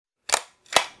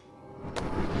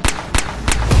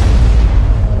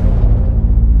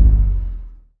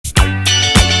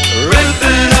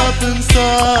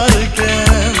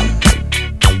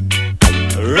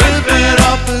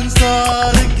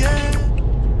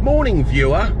morning,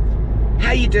 viewer.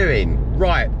 How you doing?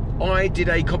 Right, I did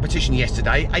a competition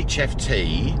yesterday,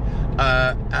 HFT,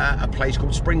 at a place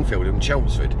called Springfield in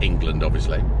Chelmsford, England,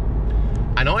 obviously.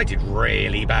 And I did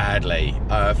really badly,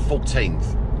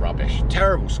 14th, rubbish,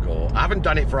 terrible score. I haven't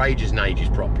done it for ages and ages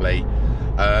properly.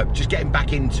 Just getting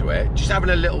back into it, just having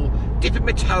a little, dipping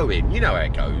my toe in, you know how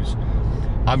it goes.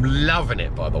 I'm loving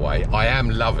it, by the way. I am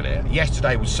loving it.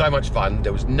 Yesterday was so much fun.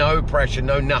 There was no pressure,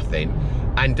 no nothing,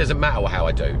 and doesn't matter how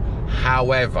I do.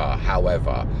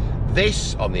 However,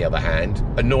 this, on the other hand,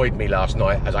 annoyed me last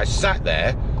night as I sat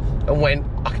there and went,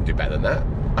 I can do better than that.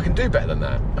 I can do better than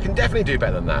that. I can definitely do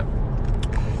better than that.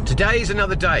 Today's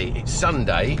another day. It's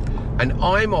Sunday, and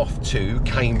I'm off to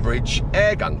Cambridge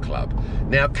Airgun Club.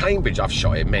 Now, Cambridge, I've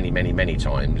shot it many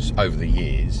times over the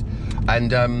years,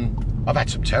 and I've had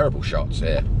some terrible shots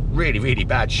here. Really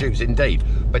bad shoots indeed.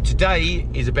 But today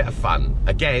is a bit of fun.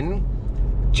 Again,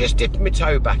 just dipping my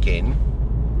toe back in.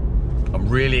 I'm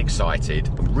really excited.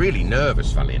 I'm really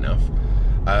nervous, funnily enough.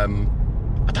 I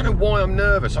don't know why I'm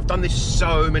nervous. I've done this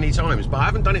so many times, but I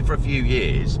haven't done it for a few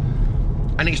years.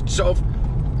 And it's sort of,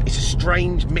 it's a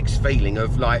strange mixed feeling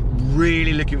of like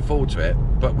really looking forward to it,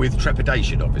 but with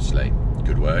trepidation, obviously.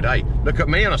 Good word, eh? Look at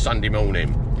me on a Sunday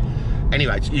morning.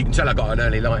 Anyway, you can tell I got an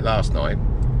early night last night.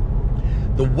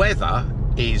 The weather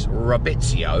is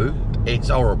rabizio. It's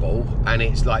horrible, and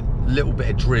it's like a little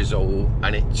bit of drizzle,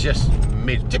 and it just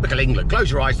typical England. Close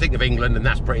your eyes, think of England, and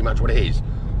that's pretty much what it is.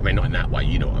 I mean, not in that way,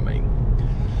 you know what I mean.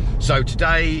 So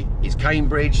today is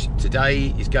Cambridge.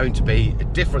 Today is going to be a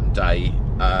different day.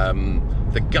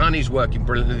 The gun is working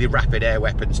brilliantly. The rapid air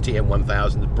weapons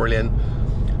TM1000 is brilliant.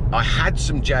 I had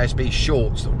some JSB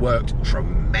shorts that worked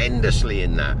tremendously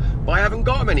in that, but I haven't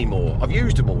got them anymore. I've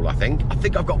used them all, I think. I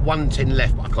think I've got one tin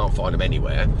left, but I can't find them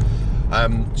anywhere.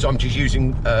 So I'm just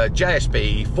using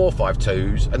JSB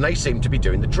 452s, and they seem to be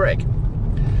doing the trick.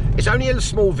 It's only a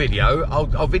small video.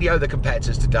 I'll video the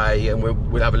competitors today, and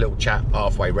we'll have a little chat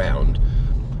halfway round.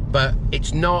 But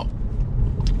it's not,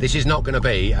 this is not going to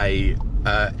be a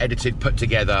edited, put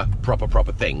together,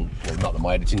 proper thing. Well, not that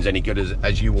my editing's any good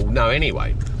as you all know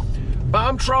anyway. But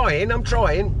I'm trying.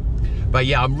 But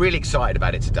yeah, I'm really excited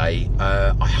about it today.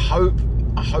 I hope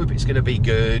it's going to be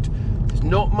good. There's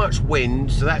not much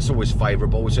wind, so that's always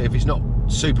favourable. So if it's not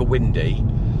super windy,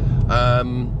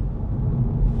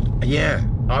 yeah,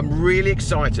 I'm really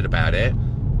excited about it.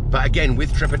 But again,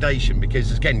 with trepidation,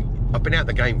 because again, I've been out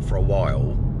the game for a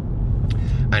while,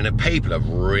 and the people have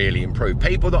really improved.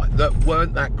 People that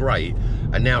weren't that great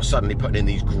are now suddenly putting in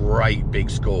these great big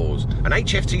scores. And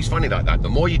HFT's funny like that. The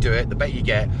more you do it, the better you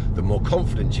get, the more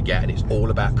confidence you get, and it's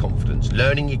all about confidence.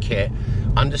 Learning your kit,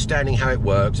 understanding how it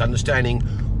works, understanding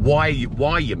why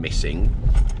you're missing.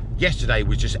 Yesterday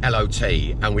was just LOT,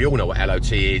 and we all know what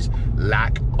LOT is,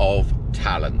 lack of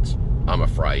talent, I'm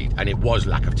afraid. And it was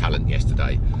lack of talent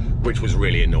yesterday, which was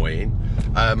really annoying.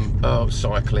 Oh,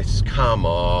 cyclists, come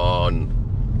on.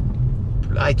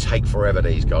 They take forever,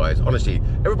 these guys. Honestly,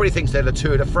 everybody thinks they're the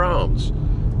Tour de France.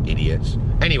 Idiots.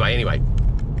 Anyway.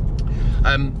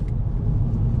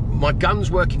 My gun's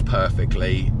working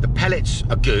perfectly. The pellets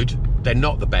are good. They're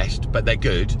not the best, but they're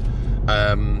good.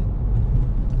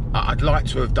 I'd like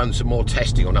to have done some more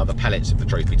testing on other pellets, if the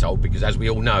truth be told, because as we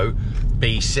all know,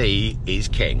 BC is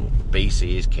king.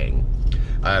 BC is king.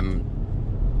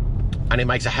 And it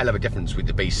makes a hell of a difference with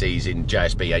the BCs in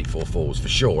JSB 844s, for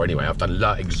sure. Anyway, I've done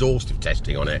exhaustive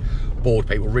testing on it, bored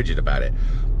people rigid about it.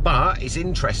 But it's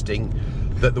interesting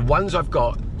that the ones I've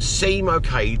got seem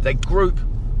okay. They group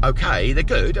okay, they're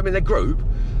good. I mean, they group,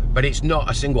 but it's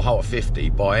not a single hole of 50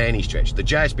 by any stretch. The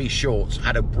JSB shorts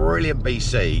had a brilliant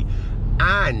BC,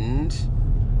 and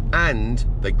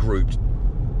they grouped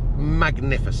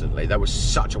magnificently. They were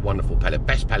such a wonderful pellet.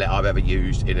 Best pellet I've ever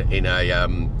used in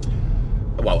a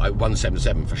well, a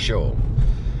 177 for sure.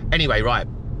 Anyway, right.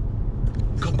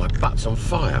 God, my butt's on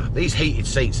fire. These heated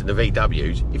seats in the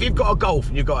VWs. If you've got a Golf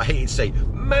and you've got a heated seat,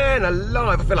 man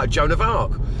alive, I feel like Joan of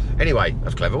Arc. Anyway,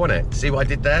 that's clever, wasn't it? See what I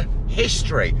did there?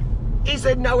 History. Is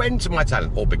there no end to my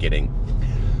talent, or beginning?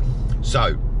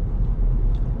 So,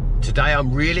 today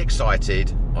I'm really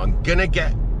excited. I'm gonna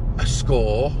get a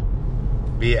score,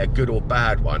 be it a good or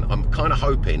bad one. I'm kind of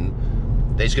hoping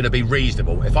there's gonna be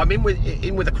reasonable. If I'm in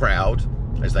with a crowd,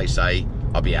 as they say,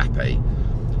 I'll be happy.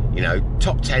 You know,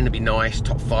 top 10 would be nice,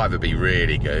 top 5 would be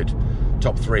really good,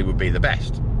 top 3 would be the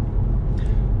best.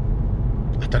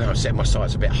 I don't know, I set my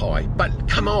sights a bit high, but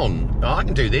come on, I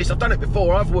can do this. I've done it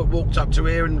before. I've walked up to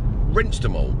here and rinsed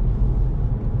them all.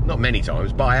 Not many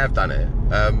times, but I have done it.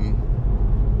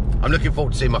 I'm looking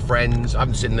forward to seeing my friends. I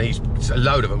haven't seen a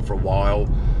load of them for a while.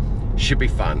 Should be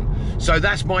fun. So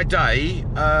that's my day.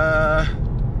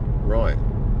 Right.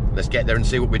 let's get there and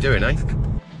see what we're doing, eh?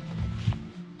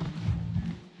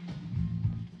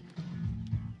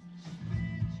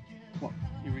 What?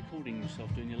 You're recording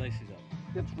yourself doing your laces up?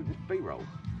 Yeah, it's B-roll.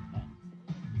 Oh.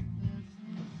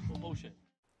 What bullshit?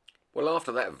 Well,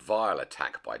 after that vile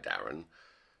attack by Darren,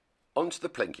 onto the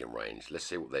plinking range. Let's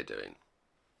see what they're doing.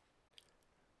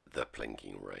 The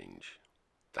plinking range.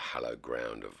 The hallowed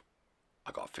ground of...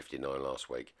 I got 59 last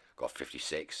week. Got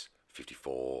 56,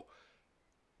 54.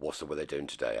 What's the weather doing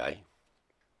today, eh?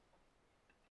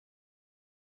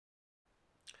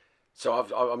 So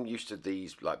I'm used to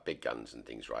these like big guns and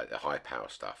things, right? The high power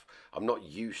stuff. I'm not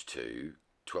used to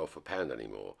 12 foot pound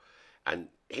anymore. And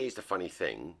here's the funny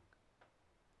thing.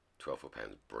 12 foot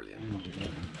pound is brilliant.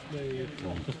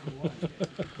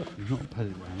 You've not put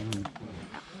it down.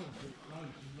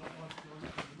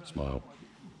 Smile.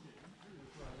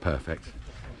 Perfect.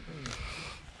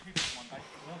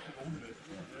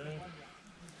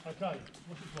 Okay,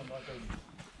 what's this one like?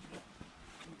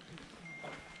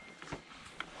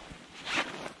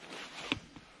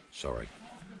 Sorry.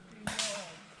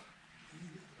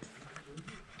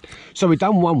 So we've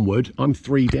done one wood. I'm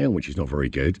 3 down, which is not very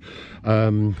good.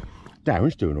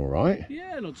 Darren's doing all right.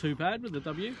 Yeah, not too bad with the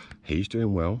W. He's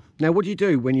doing well. Now, what do you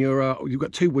do when you're you've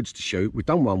got 2 woods to shoot? We've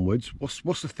done 1 woods.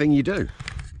 What's the thing you do?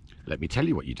 Let me tell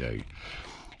you what you do.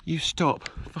 You stop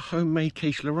for homemade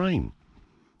quiche Lorraine.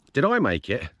 Did I make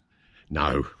it?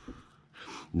 No.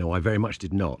 No, I very much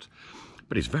did not.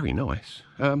 But it's very nice.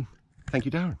 Thank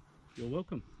you, Darren. You're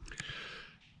welcome.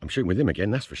 I'm shooting with him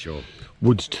again, that's for sure.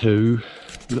 Woods 2,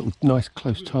 little nice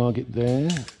close target there.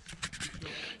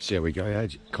 See how we go,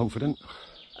 Ed? Confident?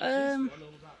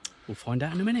 We'll find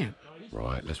out in a minute.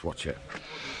 Right, let's watch it.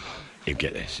 You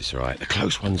get this, it's all right. The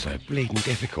close ones are bleeding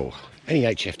difficult. Any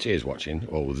HFT is watching,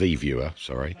 or the viewer,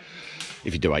 sorry.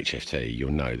 If you do HFT,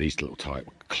 you'll know these little tight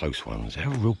close ones, they're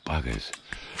real buggers.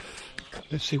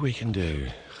 Let's see what we can do.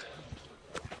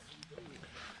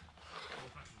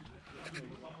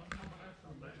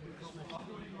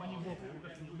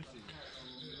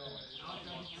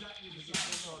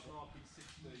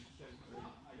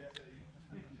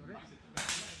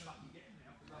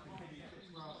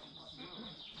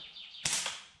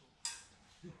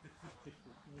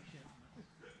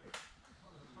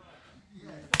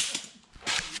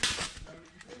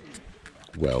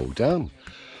 Well done.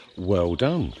 Well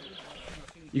done.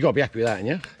 You got to be happy with that, ain't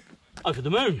you? Over the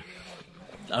moon.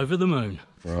 Over the moon.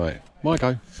 Right, my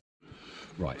go.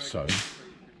 Right, so,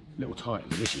 little tight.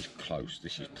 This is close.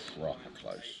 This is proper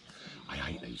close. I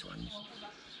hate these ones.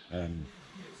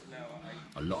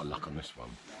 A lot of luck on this one.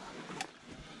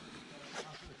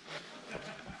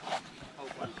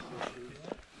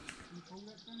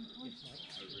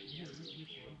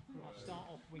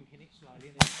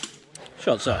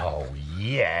 Shot, sir. Oh,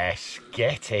 yes.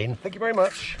 Get in. Thank you very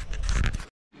much.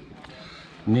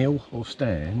 Kneel or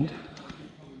stand.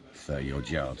 30 odd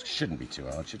yards. Shouldn't be too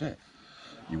hard, should it?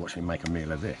 You watch me make a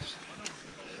meal of this.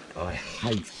 I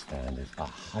hate standers. I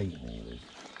hate kneelers.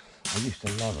 I used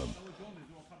to love them.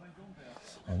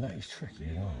 And that is tricky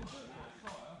as well.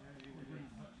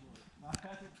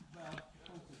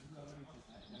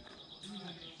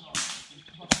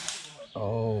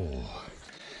 Oh.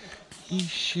 He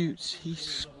shoots, he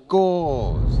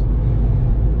scores.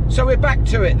 So we're back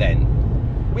to it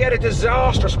then. We had a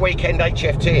disastrous weekend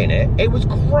HFT in it. It was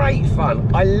great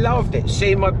fun. I loved it.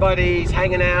 Seeing my buddies,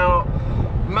 hanging out.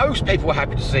 Most people were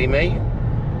happy to see me.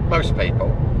 Most people.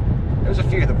 There was a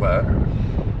few that were.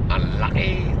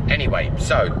 Unlucky. Anyway,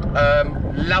 so,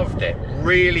 loved it.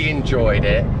 Really enjoyed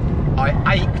it.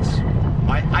 I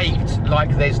ached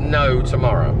like there's no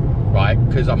tomorrow, right?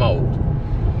 Because I'm old.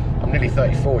 I'm nearly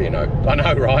 34, you know. I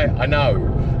know, right? I know.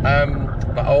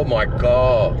 But oh my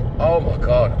God.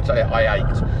 I tell you, I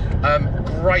ached.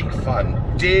 Great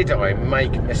fun. Did I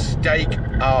make mistake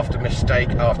after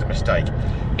mistake after mistake?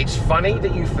 It's funny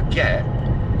that you forget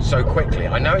so quickly.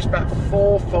 I know it's about 4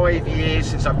 or 5 years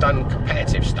since I've done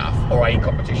competitive stuff, or a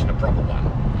competition, a proper one,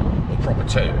 or proper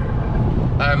 2.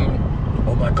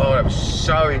 Oh my God,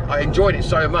 I enjoyed it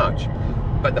so much.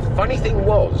 But the funny thing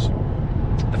was,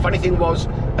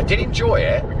 I did enjoy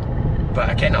it, but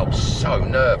again, I was so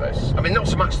nervous. I mean, not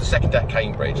so much the second day at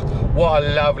Cambridge. What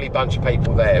a lovely bunch of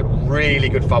people there. Really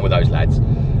good fun with those lads,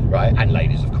 right? And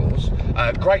ladies, of course.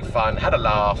 Great fun, had a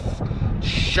laugh,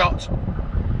 shot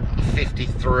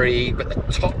 53, but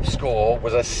the top score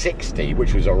was a 60,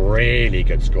 which was a really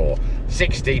good score.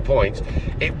 60 points.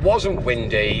 It wasn't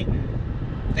windy.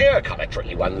 There were a couple of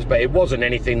tricky ones, but it wasn't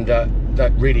anything that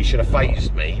really should have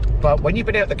fazed me. But when you've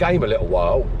been out the game a little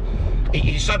while,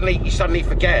 you suddenly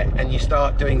forget and you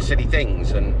start doing silly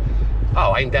things, and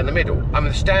Oh, aimed down the middle. I mean,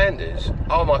 the standards,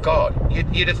 oh my God.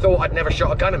 You'd have thought I'd never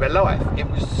shot a gun in my life. It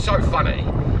was so funny.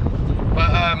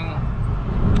 But,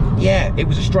 yeah, it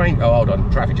was a strange... Oh, hold on,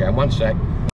 traffic jam, 1 sec.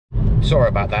 Sorry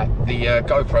about that. The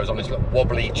GoPro's on this little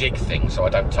wobbly jig thing, so I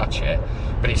don't touch it.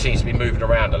 But it seems to be moving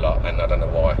around a lot, and I don't know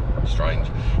why. Strange.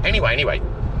 Anyway.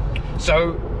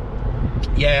 So,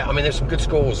 yeah, I mean, there's some good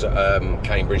scores at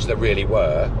Cambridge. There really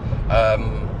were.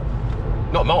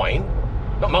 Not mine.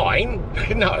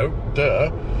 No,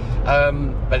 duh.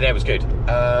 But that was good.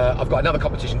 I've got another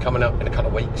competition coming up in a couple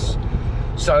of weeks.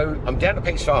 So I'm down at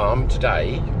Pete's Farm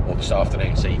today, or this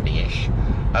afternoon, this evening-ish,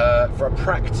 for a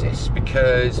practice,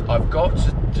 because I've got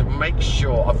to make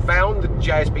sure. I found the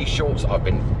JSB shorts that I've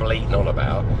been bleating on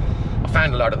about. I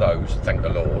found a load of those, thank the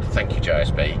Lord. Thank you,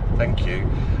 JSB, thank you.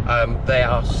 They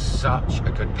are such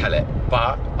a good pellet,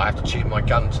 but I have to tune my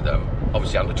gun to them,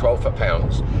 obviously under 12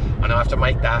 foot-pounds, and I have to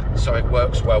make that so it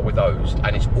works well with those,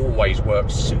 and it's always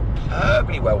worked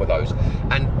superbly well with those,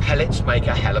 and pellets make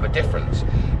a hell of a difference.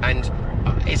 And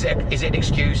is it an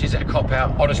excuse? Is it a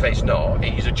cop-out? Honestly, it's not.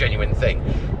 It is a genuine thing.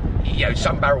 You know,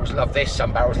 some barrels love this,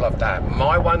 some barrels love that.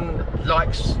 My one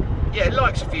likes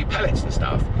a few pellets and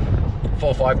stuff.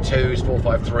 4.52s,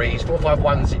 4.53s,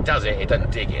 4.51s, it does it, it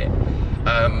doesn't dig it.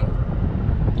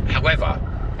 However,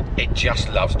 it just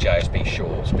loves JSB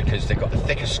shorts because they've got the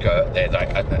thicker skirt there,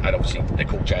 and obviously they're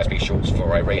called JSB shorts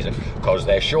for a reason, because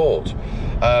they're short.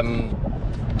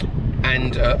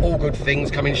 And all good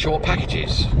things come in short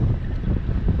packages,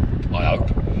 I hope.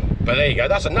 But there you go,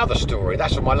 that's another story.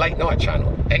 That's on my late night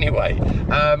channel. Anyway,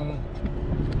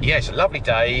 yeah, it's a lovely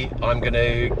day. I'm going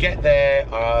to get there.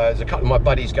 There's a couple of my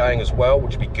buddies going as well,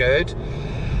 which will be good.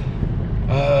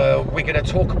 We're going to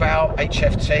talk about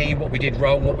HFT, what we did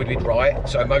wrong, what we did right.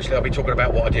 So mostly I'll be talking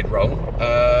about what I did wrong.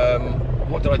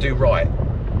 What did I do right?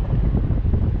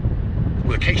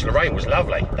 Well, the Quiche Lorraine was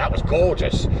lovely. That was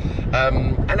gorgeous.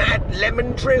 And I had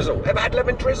lemon drizzle. Ever had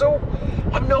lemon drizzle?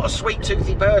 I'm not a sweet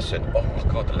toothy person. Oh my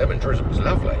God, the lemon drizzle was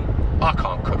lovely. I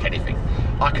can't cook anything.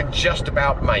 I can just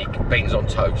about make beans on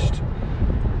toast,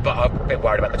 but I'm a bit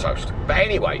worried about the toast. But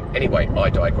anyway, I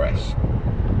digress.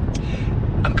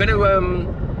 I'm going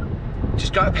to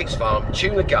just go to Pete's Farm,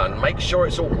 tune the gun, make sure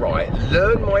it's all right,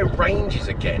 learn my ranges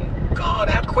again. God,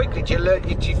 how quickly do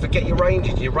you forget your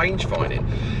ranges, your range finding?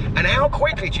 And how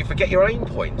quickly do you forget your aim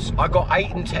points? I got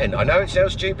 8 and 10. I know it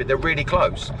sounds stupid, they're really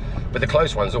close, but the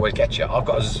close ones always get you. I've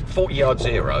got a 40-yard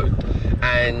 0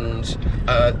 and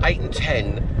 8 and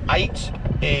 10. 8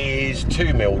 is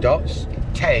 2 mil dots,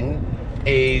 10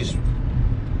 is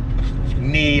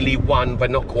nearly 1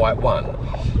 but not quite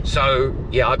 1. So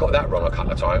yeah, I got that wrong a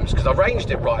couple of times because I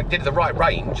ranged it right. I did the right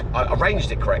range, I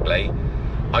ranged it correctly,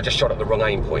 I just shot at the wrong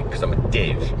aim point because I'm a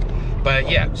div. But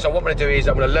yeah, so what I'm going to do is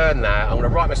I'm going to learn that. I'm going to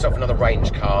write myself another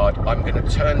range card. I'm going to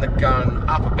turn the gun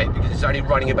up a bit because it's only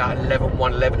running about 11.1,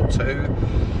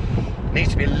 11.2. Needs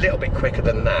to be a little bit quicker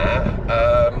than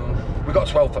that. We've got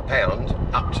 12 foot-pound,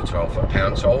 up to 12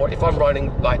 foot-pound. So if I'm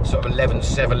running like sort of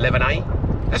 11.7,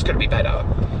 11.8, that's going to be better,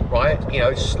 right? You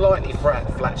know, slightly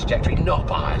flat trajectory, not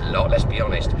by a lot, let's be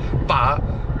honest. But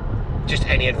just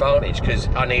any advantage, because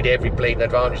I need every bleeding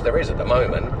advantage there is at the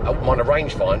moment. I'm on a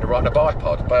rangefinder right on a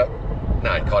bipod, but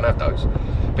no, you can't have those.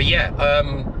 But yeah,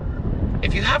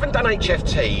 if you haven't done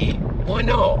HFT, why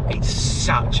not? It's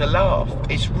such a laugh.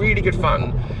 It's really good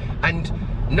fun, and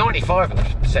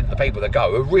 95% of the people that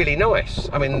go are really nice.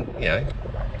 I mean, you know,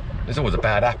 there's always a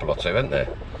bad apple or two, isn't there?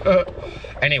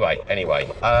 Anyway,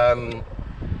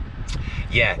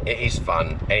 yeah, it is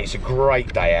fun, and it's a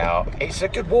great day out. It's a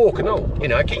good walk and all, you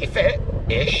know, get you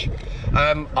fit-ish.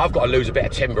 I've got to lose a bit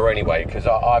of timber anyway, because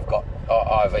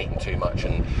I've eaten too much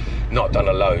and not done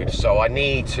a load. So I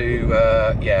need to,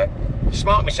 yeah,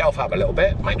 smart myself up a little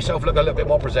bit, make myself look a little bit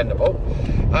more presentable.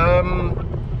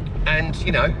 And,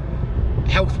 you know,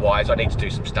 health-wise, I need to do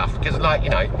some stuff, because, like, you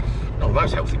know, not the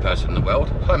most healthy person in the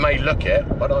world. I may look it,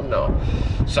 but I'm not.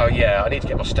 So yeah, I need to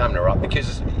get my stamina up,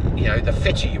 because, you know, the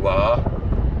fitter you are,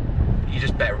 you're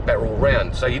just better all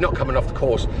round. So you're not coming off the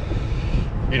course,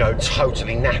 you know,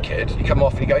 totally knackered. You come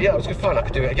off and you go, yeah, it was good fun, I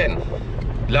could do it again.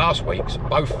 Last week's,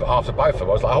 after both of them,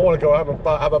 I was like, I want to go have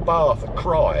a bath and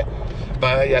cry.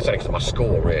 But yeah, that's only because of my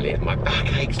score, really. My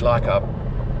back aches like a...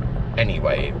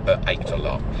 Anyway, it ached a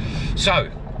lot. So,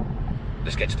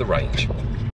 let's get to the range.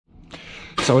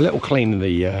 So a little clean of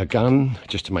the gun,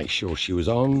 just to make sure she was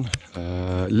on.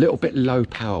 A little bit low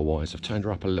power-wise. I've turned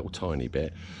her up a little tiny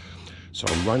bit. So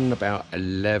I'm running about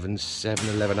 11.7,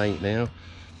 11.8 now.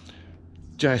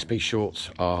 JSB shorts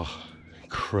are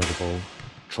incredible.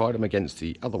 Tried them against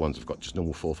the other ones I've got, just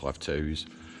normal 4.52s.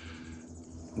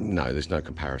 No, there's no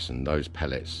comparison. Those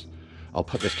pellets I'll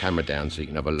put this camera down so you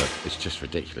can have a look. It's just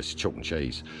ridiculous. It's chalk and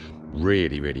cheese.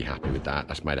 Really, really happy with that.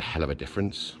 That's made a hell of a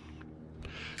difference.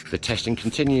 The testing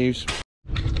continues.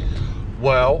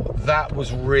 Well, that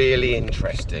was really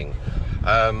interesting.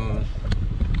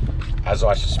 As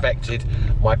I suspected,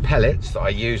 my pellets that I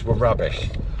used were rubbish.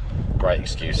 Great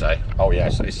excuse, eh? Oh yeah,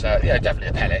 so it's yeah, definitely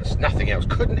the pellets. Nothing else.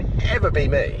 Couldn't ever be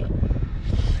me.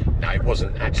 No, it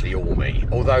wasn't actually all me.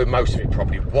 Although most of it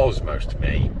probably was most of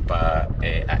me. But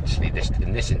it actually,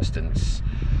 in this instance,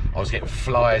 I was getting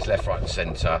flies left, right, and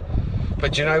centre.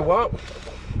 But do you know what?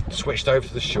 Switched over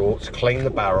to the shorts, cleaned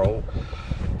the barrel,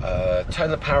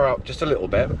 turned the power up just a little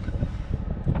bit.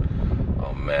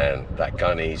 Oh man, that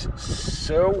gun is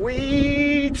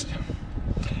sweet.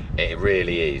 It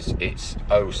really is. It's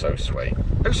oh so sweet.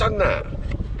 Who sung that?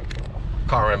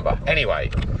 Can't remember.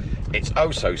 Anyway, it's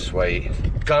oh so sweet.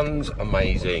 Gun's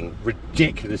amazing.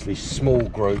 Ridiculously small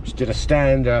groups. Did a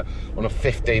stander on a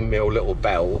 15mm little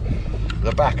bell.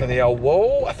 The back of the old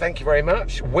wall. Thank you very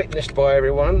much. Witnessed by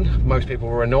everyone. Most people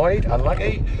were annoyed,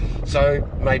 unlucky. So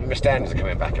maybe my standards are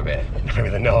coming back a bit. Maybe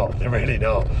they're not. They're really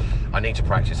not. I need to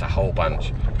practice a whole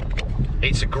bunch.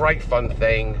 It's a great fun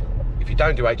thing. If you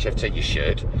don't do HFT, you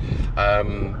should.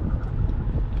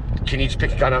 Can you just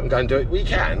pick a gun up and go and do it? Well, you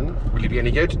can. Will you be any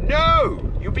good?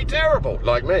 No! You'll be terrible,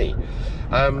 like me.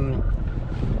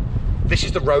 This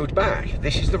is the road back.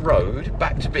 This is the road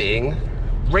back to being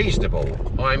reasonable.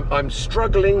 I'm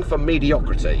struggling for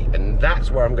mediocrity, and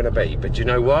that's where I'm going to be. But you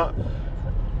know what?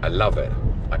 I love it.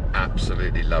 I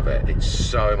absolutely love it. It's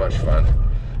so much fun.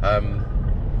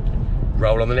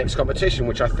 Roll on the next competition,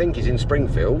 which I think is in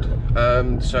Springfield,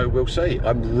 so we'll see.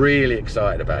 I'm really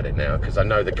excited about it now because I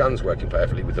know the gun's working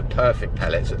perfectly with the perfect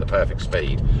pellets at the perfect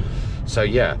speed. So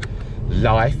yeah,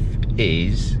 life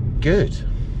is good.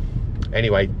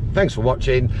 Anyway, thanks for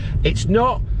watching. It's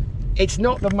not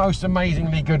the most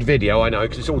amazingly good video, I know,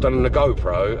 because it's all done on a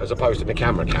GoPro as opposed to the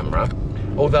camera.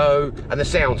 Although, and the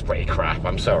sound's pretty crap,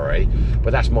 I'm sorry,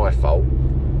 but that's my fault.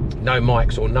 No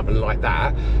mics or nothing like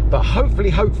that, but hopefully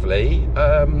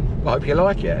I hope you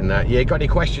like it. And yeah, got any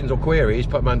questions or queries,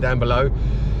 put them down below.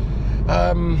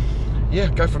 Yeah,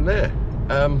 go from there.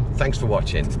 Thanks for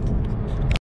watching.